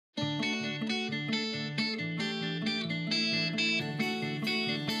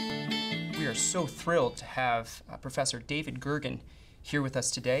are so thrilled to have Professor David Gergen here with us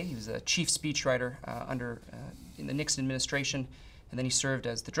today. He was a chief speechwriter in the Nixon administration, and then he served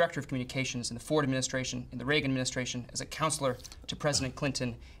as the director of communications in the Ford administration, in the Reagan administration, as a counselor to President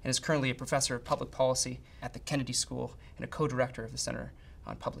Clinton, and is currently a professor of public policy at the Kennedy School and a co-director of the Center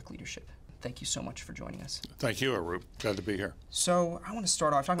on Public Leadership. Thank you so much for joining us. Thank you, Aroop. Glad to be here. So I want to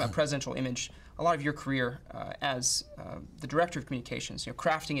start off talking about presidential image. A lot of your career as the director of communications,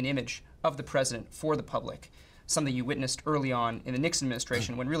 crafting an image of the president for the public, something you witnessed early on in the Nixon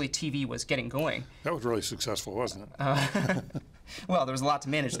administration when really TV was getting going. That was really successful, wasn't it? Well, there was a lot to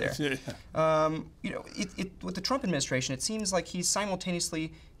manage there. Yeah. With the Trump administration, it seems like he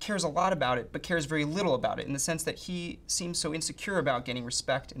simultaneously cares a lot about it, but cares very little about it, in the sense that he seems so insecure about getting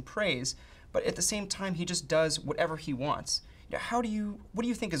respect and praise, but at the same time, he just does whatever he wants. What do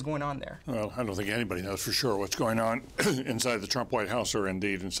you think is going on there? Well, I don't think anybody knows for sure what's going on inside the Trump White House, or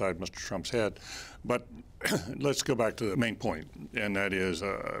indeed inside Mr. Trump's head. But let's go back to the main point, and that is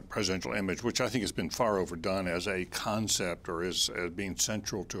presidential image, which I think has been far overdone as a concept, or as being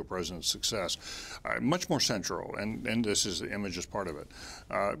central to a president's success. Much more central, and this is the image as part of it.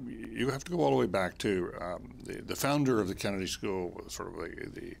 You have to go all the way back to the founder of the Kennedy School, sort of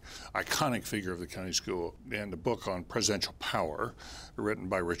the iconic figure of the Kennedy School, and the book on presidential power, written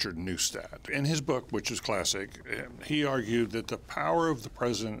by Richard Neustadt. In his book, which is classic, he argued that the power of the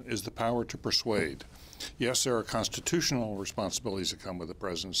president is the power to persuade. Yes, there are constitutional responsibilities that come with the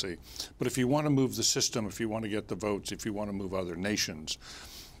presidency, but if you want to move the system, if you want to get the votes, if you want to move other nations,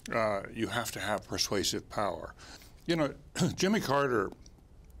 you have to have persuasive power. Jimmy Carter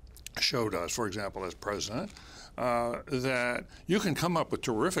showed us, for example, as president, that you can come up with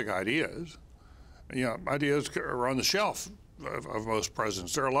terrific ideas. Ideas are on the shelf of most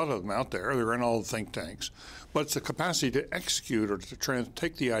presidents. There are a lot of them out there. They're in all the think tanks. But it's the capacity to execute, or to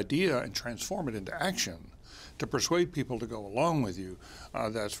take the idea and transform it into action, to persuade people to go along with you.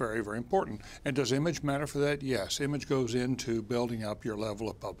 That's very, very important. And does image matter for that? Yes. Image goes into building up your level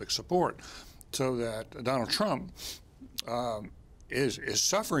of public support, so that Donald Trump is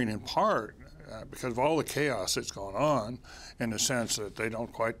suffering in part because of all the chaos that's gone on, in the sense that they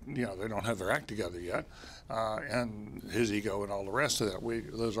don't quite, they don't have their act together yet, and his ego and all the rest of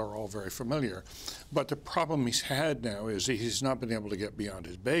that. Those are all very familiar. But the problem he's had now is he's not been able to get beyond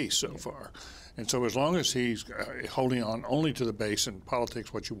his base so far. And so as long as he's holding on only to the base, in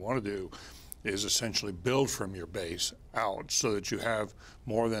politics, what you want to do is essentially build from your base out, so that you have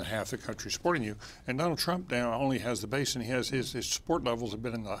more than half the country supporting you. And Donald Trump now only has the base, and he has his support levels have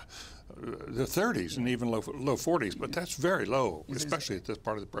been in the 30s and even low 40s, but that's very low, especially at this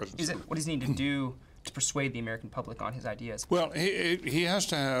part of the presidency. What does he need to do to persuade the American public on his ideas? Well, he has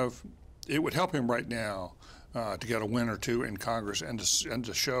to have, it would help him right now to get a win or two in Congress, and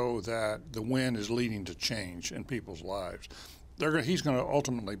to show that the win is leading to change in people's lives. He's going to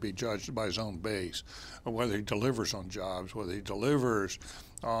ultimately be judged by his own base, whether he delivers on jobs, whether he delivers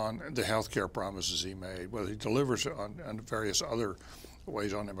on the health care promises he made, whether he delivers on various other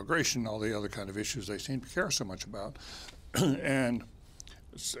ways on immigration, all the other kind of issues they seem to care so much about. And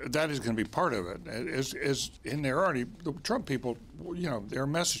that is going to be part of it. And they're already, the Trump people, their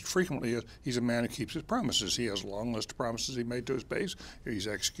message frequently is he's a man who keeps his promises. He has a long list of promises he made to his base. He's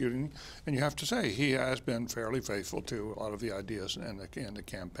executing. And you have to say he has been fairly faithful to a lot of the ideas in the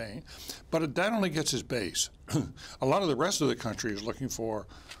campaign. But that only gets his base. A lot of the rest of the country is looking for,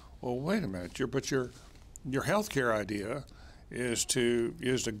 well, wait a minute, your health care idea is to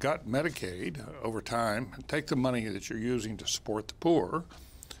gut Medicaid over time, take the money that you're using to support the poor,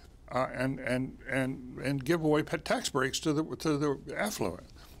 and give away tax breaks to the affluent.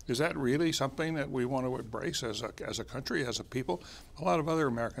 Is that really something that we want to embrace as a country, as a people? A lot of other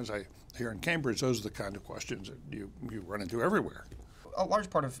Americans here in Cambridge, those are the kind of questions that you run into everywhere. A large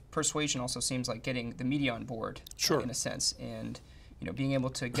part of persuasion also seems like getting the media on board, sure, in a sense, and being able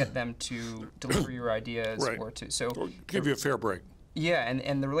to get them to deliver your ideas, right, or give you a fair break. Yeah,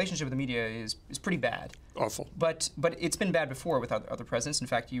 and the relationship with the media is pretty bad. Awful. But it's been bad before with other presidents. In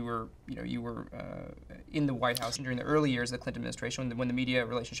fact, you were in the White House during the early years of the Clinton administration when the media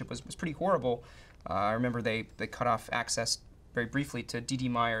relationship was pretty horrible. I remember they cut off access very briefly to D.D.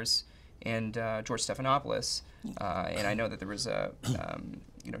 Myers and George Stephanopoulos, and I know that there was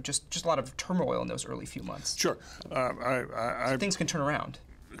just a lot of turmoil in those early few months. Sure, so things can turn around.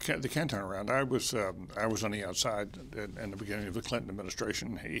 They can turn around. I was on the outside in the beginning of the Clinton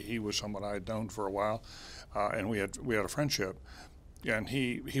administration. He was someone I had known for a while, and we had a friendship. And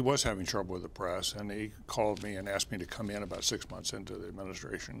he was having trouble with the press, and he called me and asked me to come in about 6 months into the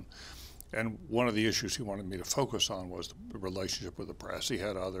administration. And one of the issues he wanted me to focus on was the relationship with the press. He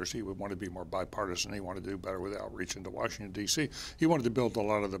had others. He would want to be more bipartisan. He wanted to do better with outreach into Washington, D.C. He wanted to build a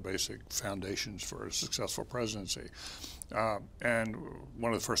lot of the basic foundations for a successful presidency. And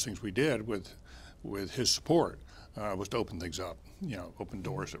one of the first things we did with his support was to open things up, open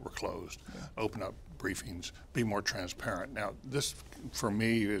doors that were closed, open up briefings, be more transparent. Now, this, for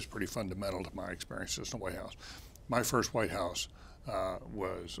me, is pretty fundamental to my experiences in the White House. My first White House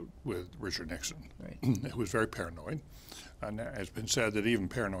was with Richard Nixon, who was very paranoid. And it's been said that even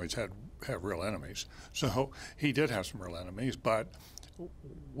paranoids have real enemies. So he did have some real enemies, but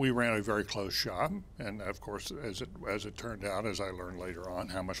we ran a very close shop. And of course, as it turned out, as I learned later on,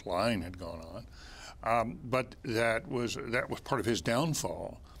 how much lying had gone on. But that was part of his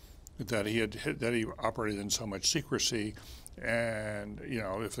downfall, that he operated in so much secrecy. And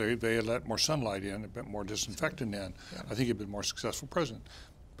if they had let more sunlight in, a bit more disinfectant in, I think he'd been a more successful president.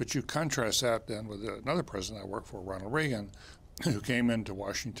 But you contrast that then with another president I worked for, Ronald Reagan, who came into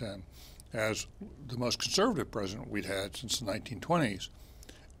Washington as the most conservative president we'd had since the 1920s,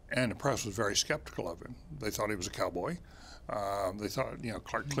 and the press was very skeptical of him. They thought he was a cowboy. They thought,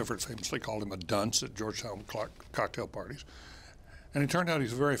 Clark Clifford famously called him a dunce at Georgetown cocktail parties. And it turned out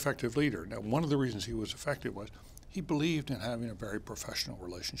he's a very effective leader. Now, one of the reasons he was effective was he believed in having a very professional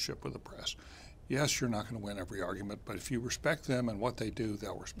relationship with the press. Yes, you're not going to win every argument, but if you respect them and what they do,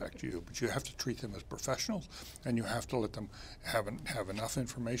 they'll respect you. But you have to treat them as professionals, and you have to let them have enough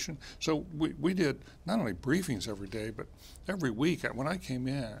information. So we did not only briefings every day, but every week. When I came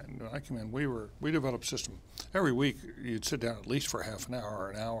in, we developed a system. Every week, you'd sit down at least for half an hour or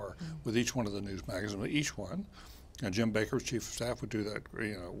an hour with each one of the news magazines, each one. And Jim Baker, chief of staff, would do that,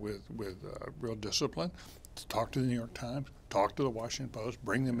 with real discipline. To talk to the New York Times, talk to the Washington Post,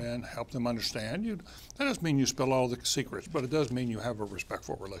 bring them in, help them understand. That doesn't mean you spill all the secrets, but it does mean you have a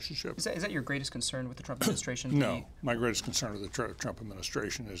respectful relationship. Is that your greatest concern with the Trump administration? No, my greatest concern with the Trump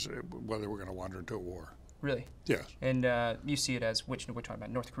administration is whether we're going to wander into a war. Really? Yes. And you see it as which? We're talking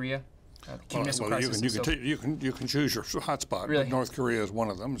about North Korea. You can choose your hotspot. Really? North Korea is one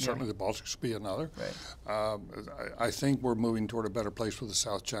of them. Certainly the Baltics would be another. Right. I think we're moving toward a better place with the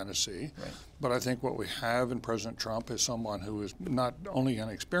South China Sea. Right. But I think what we have in President Trump is someone who is not only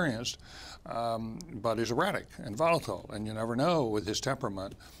inexperienced, but is erratic and volatile. And you never know with his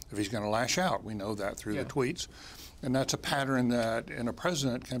temperament if he's going to lash out. We know that through the tweets. And that's a pattern that in a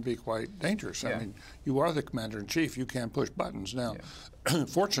president can be quite dangerous. I mean, you are the commander-in-chief. You can push buttons. Now,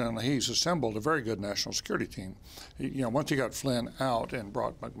 fortunately, he's assembled a very good national security team. Once he got Flynn out and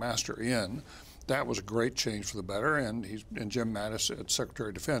brought McMaster in, that was a great change for the better. And Jim Mattis at Secretary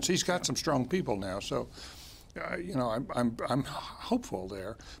of Defense. He's got some strong people now. So, I'm hopeful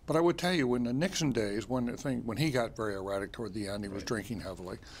there. But I would tell you, in the Nixon days, when he got very erratic toward the end, he was drinking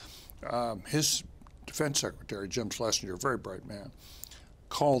heavily. His Defense Secretary, Jim Schlesinger, a very bright man,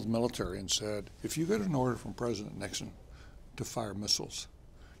 called the military and said, if you get an order from President Nixon to fire missiles,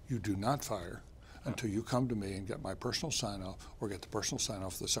 you do not fire until you come to me and get my personal sign-off or get the personal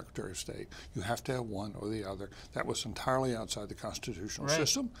sign-off of the Secretary of State. You have to have one or the other. That was entirely outside the constitutional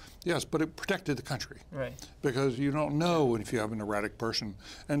system. Yes, but it protected the country. Right. Because you don't know if you have an erratic person.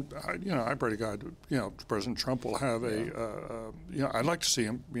 And, I pray to God, President Trump will have I'd like to see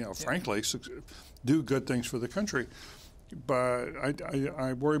him, frankly, do good things for the country. But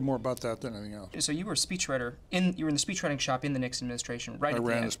I worry more about that than anything else. So you were a speechwriter. You were in the speechwriting shop in the Nixon administration, right? I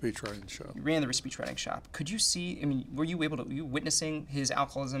ran the speechwriting shop. You ran the speechwriting shop. Could you see? I mean, were you witnessing his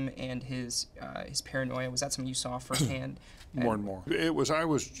alcoholism and his paranoia? Was that something you saw firsthand? More and more. I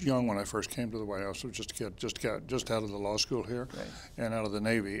was young when I first came to the White House. I was just a kid, just out of the law school here, and out of the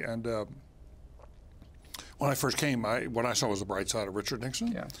Navy. And when I first came, what I saw was the bright side of Richard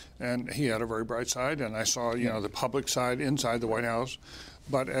Nixon, and he had a very bright side, and I saw the public side inside the White House.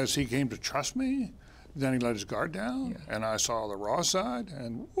 But as he came to trust me, then he let his guard down, and I saw the raw side,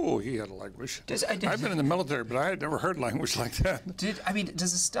 and he had a language. I've been in the military, but I had never heard language like that.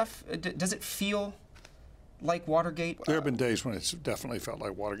 Does it feel like Watergate? There have been days when it's definitely felt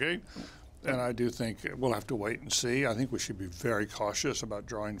like Watergate. And I do think we'll have to wait and see. I think we should be very cautious about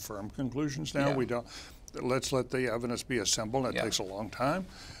drawing firm conclusions now. We don't. Let's let the evidence be assembled. It takes a long time,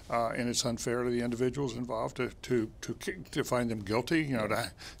 and it's unfair to the individuals involved to find them guilty.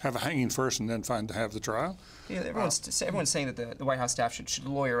 To have a hanging first and then have the trial. Yeah, everyone's saying that the White House staff should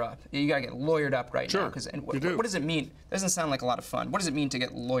lawyer up. You got to get lawyered up right now. What does it mean? It doesn't sound like a lot of fun. What does it mean to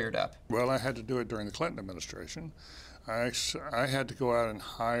get lawyered up? Well, I had to do it during the Clinton administration. I had to go out and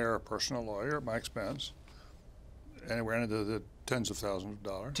hire a personal lawyer at my expense, and it ran into the tens of thousands of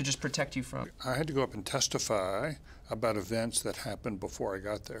dollars. To just protect you from? I had to go up and testify about events that happened before I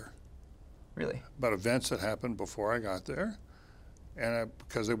got there. Really? about events that happened before I got there. And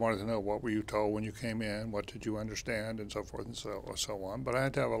because they wanted to know, what were you told when you came in, what did you understand, and so forth and so on. But I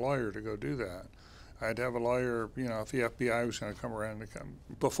had to have a lawyer to go do that. I had to have a lawyer, you know, if the FBI was going to come around and come.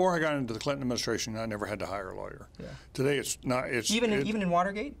 Before I got into the Clinton administration, I never had to hire a lawyer. Yeah. Today it's not. It's even in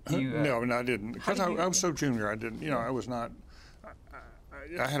Watergate? No, I didn't, because I was so junior. I didn't. You know, I was not.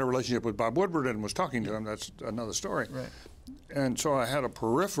 I had a relationship with Bob Woodward and was talking to him. That's another story. Right. And so I had a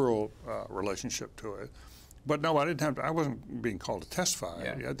peripheral relationship to it. But no, I didn't have to, I wasn't being called to testify.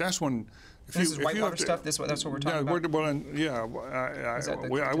 Yeah. That's when. This is Whitewater stuff. That's what we're talking about.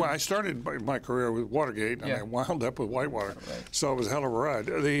 I started my career with Watergate, and I wound up with Whitewater, so it was a hell of a ride.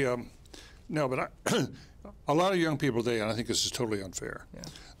 A lot of young people today, and I think this is totally unfair. Yeah.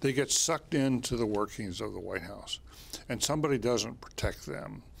 They get sucked into the workings of the White House, and somebody doesn't protect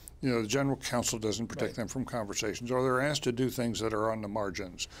them. You know, the general counsel doesn't protect them from conversations, or they're asked to do things that are on the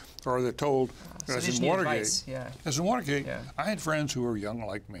margins, or they're told, as in Watergate. As in Watergate, I had friends who were young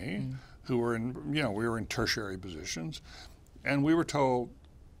like me, who were in, you know, we were in tertiary positions, and we were told,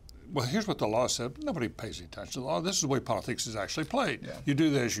 well, here's what the law said. Nobody pays any attention to the law. This is the way politics is actually played. Yeah. You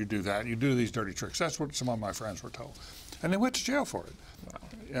do this, you do that, you do these dirty tricks. That's what some of my friends were told, and they went to jail for it. Wow.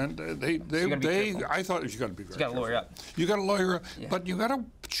 And I thought you got to be very careful. You got to lawyer up. You got to lawyer up, but you got to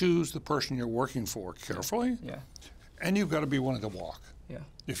choose the person you're working for carefully. Yeah. And you've got to be willing to walk. Yeah.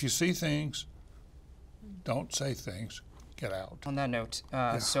 If you see things, don't say things. Get out. On that note,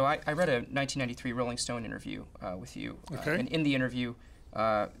 so I read a 1993 Rolling Stone interview with you, and in the interview,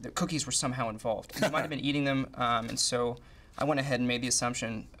 the cookies were somehow involved. You might have been eating them, and so I went ahead and made the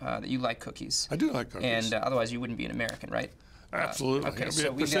assumption that you like cookies. I do like cookies. And otherwise, you wouldn't be an American, right? Absolutely. Okay,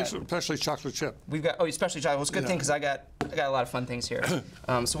 so especially chocolate chip. We've got especially chocolate. Well, it's a good thing because I got a lot of fun things here.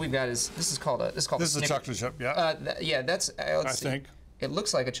 So we've got this is called a this is a chocolate chip. Yeah. Yeah, that's. Let's see. Think. It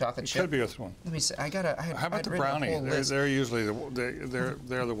looks like a chocolate chip. It could be this one. Let me see. How about the brownie? They're usually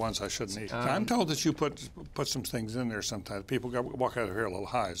they're the ones I shouldn't eat. I'm told that you put some things in there sometimes. People walk out of here a little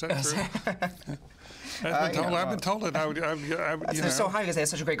high. Is that true? I've been told that I would. They're so high because they had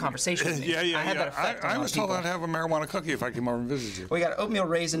such a great conversation with me. I was told I'd have a marijuana cookie if I came over and visited you. We got oatmeal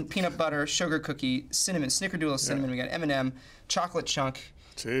raisin, peanut butter, sugar cookie, cinnamon, snickerdoodle cinnamon. We got M&M, chocolate chunk.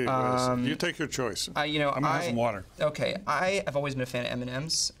 Gee, you take your choice. I'm gonna have some water. Okay, I have always been a fan of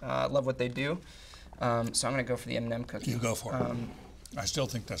M&Ms. Love what they do. So I'm gonna go for the M&M cookie. You go for it. I still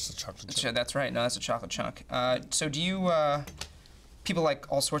think that's the chocolate chunk. Sure, that's right. No, that's a chocolate chunk. So do you? People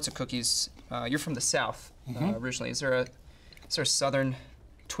like all sorts of cookies. You're from the South originally. Is there a Southern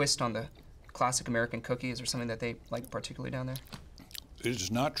twist on the classic American cookie? Is there something that they like particularly down there? It is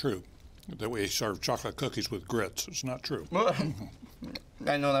not true that we serve chocolate cookies with grits. It's not true.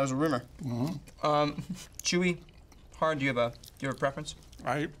 I know that was a rumor. Chewy, hard. Do you have a preference?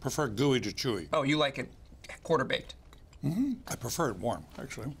 I prefer gooey to chewy. Oh, you like it quarter baked? I prefer it warm,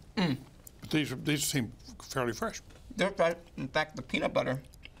 actually. But these seem fairly fresh. In fact, the peanut butter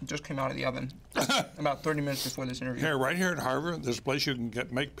just came out of the oven about 30 minutes before this interview. Here, right here at Harvard, there's a place you can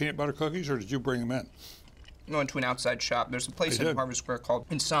make peanut butter cookies, or did you bring them in? I went to an outside shop. There's a place in Harvard Square called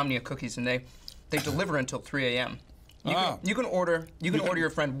Insomnia Cookies, and they deliver until 3 a.m. You can order your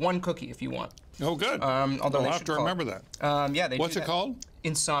friend one cookie if you want. Oh, good. Although I'll have to remember that. Yeah, they do. What's it called?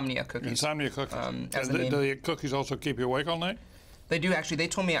 Insomnia Cookies. Insomnia Cookies. Do the cookies also keep you awake all night? They do, actually. They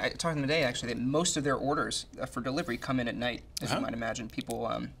told me, I talked to them today, actually, that most of their orders for delivery come in at night, as you might imagine.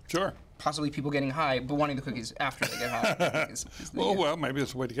 People, possibly people getting high, but wanting the cookies after they get high. Well, maybe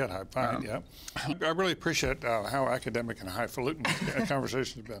that's the way to get high. Fine, yeah. I really appreciate how academic and highfalutin the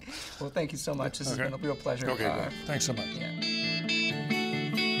conversation's been. Well, thank you so much. This has been a real pleasure. Okay, thanks so much. Yeah.